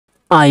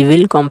I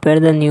will compare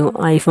the new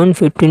iPhone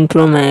 15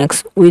 Pro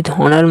Max with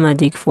Honor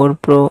Magic 4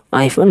 Pro.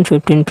 iPhone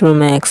 15 Pro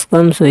Max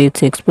comes with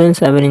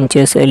 6.7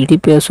 inches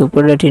LTPO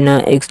Super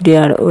Retina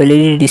XDR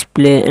OLED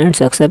display and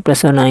success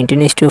ratio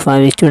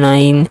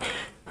 19:5:9.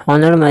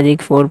 Honor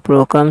Magic 4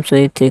 Pro comes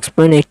with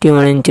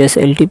 6.81 inches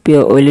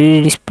LTPO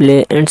OLED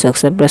display and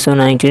success ratio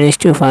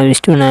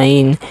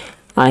 19:5:9.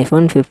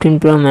 iPhone 15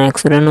 Pro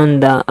Max run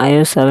on the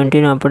iOS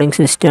 17 operating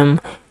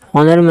system.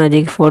 Honor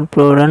Magic 4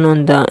 Pro run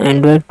on the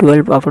Android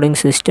 12 operating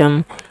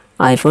system.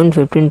 iPhone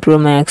 15 Pro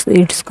Max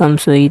it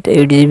comes with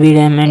 8GB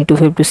RAM and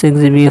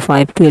 256GB,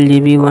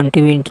 512GB,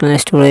 1TB internal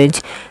storage.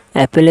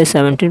 Apple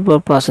A17 Pro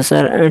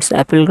processor and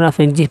Apple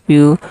graphic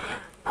GPU.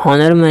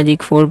 Honor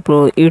Magic 4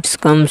 Pro it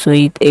comes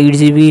with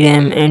 8GB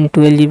RAM and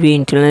 12GB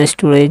internal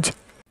storage.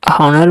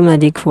 Honor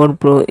Magic 4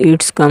 Pro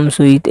it comes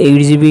with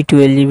 8GB,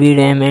 12GB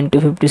RAM and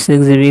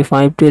 256GB,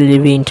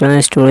 512GB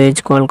internal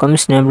storage. Qualcomm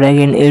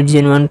Snapdragon 8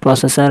 Gen 1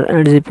 processor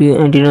and GPU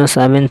Adreno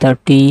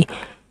 730.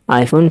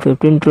 iPhone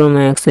 15 Pro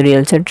Max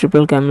real set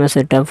triple camera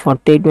setup,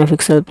 48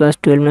 megapixel plus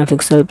 12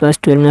 megapixel plus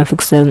 12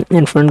 megapixel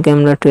and front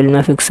camera 12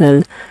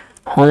 megapixel.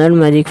 Honor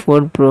Magic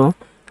 4 Pro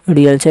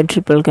real set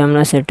triple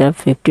camera setup,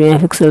 50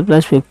 megapixel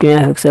plus 50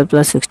 megapixel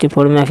plus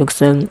 64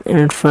 megapixel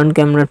and front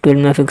camera 12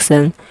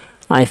 megapixel.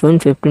 iPhone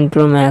 15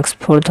 Pro Max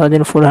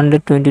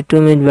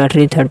 4422 mAh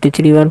battery,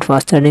 33 watt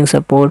fast charging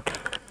support.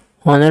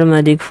 Honor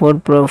Magic 4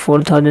 Pro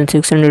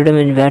 4600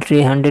 mAh battery,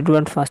 100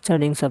 watt fast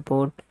charging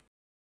support.